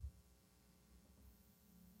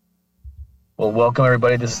Well, welcome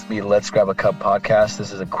everybody. This is the Let's Grab a Cup podcast.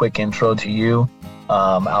 This is a quick intro to you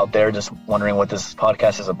out there just wondering what this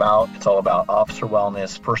podcast is about. It's all about officer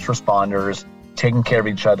wellness, first responders, taking care of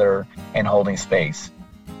each other, and holding space.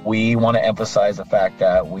 We want to emphasize the fact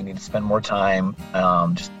that we need to spend more time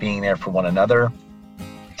just being there for one another.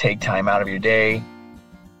 Take time out of your day,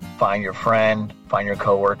 find your friend, find your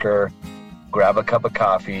coworker, grab a cup of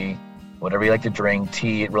coffee, whatever you like to drink,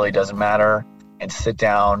 tea, it really doesn't matter, and sit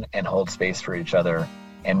down and hold space for each other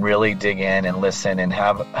and really dig in and listen and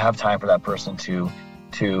have time for that person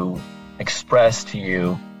to express to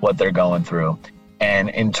you what they're going through. And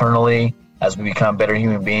internally, as we become better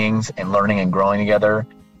human beings and learning and growing together,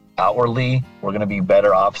 outwardly, we're going to be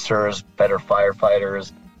better officers, better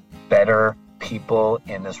firefighters, better people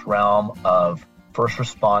in this realm of first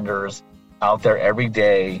responders out there every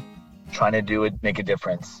day trying to make a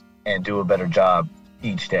difference and do a better job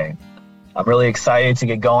each day. I'm really excited to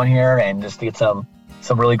get going here and just get some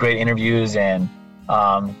really great interviews and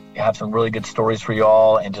have some really good stories for you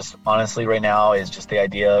all. And just honestly right now is just the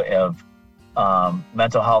idea of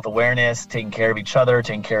mental health awareness, taking care of each other,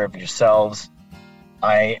 taking care of yourselves.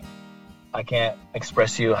 I can't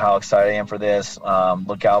express to you how excited I am for this.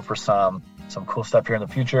 Look out for some cool stuff here in the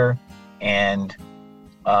future. And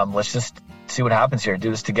let's just see what happens here. Do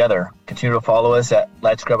this together. Continue to follow us at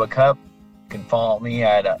Let's Grab a Cup. You can follow me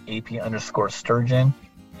at AP_Sturgeon,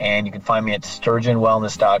 and you can find me at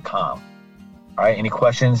sturgeonwellness.com. All right, any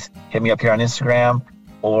questions, hit me up here on Instagram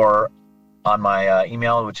or on my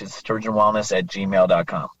email, which is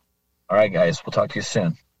sturgeonwellness@gmail.com. All right, guys, we'll talk to you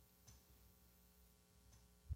soon.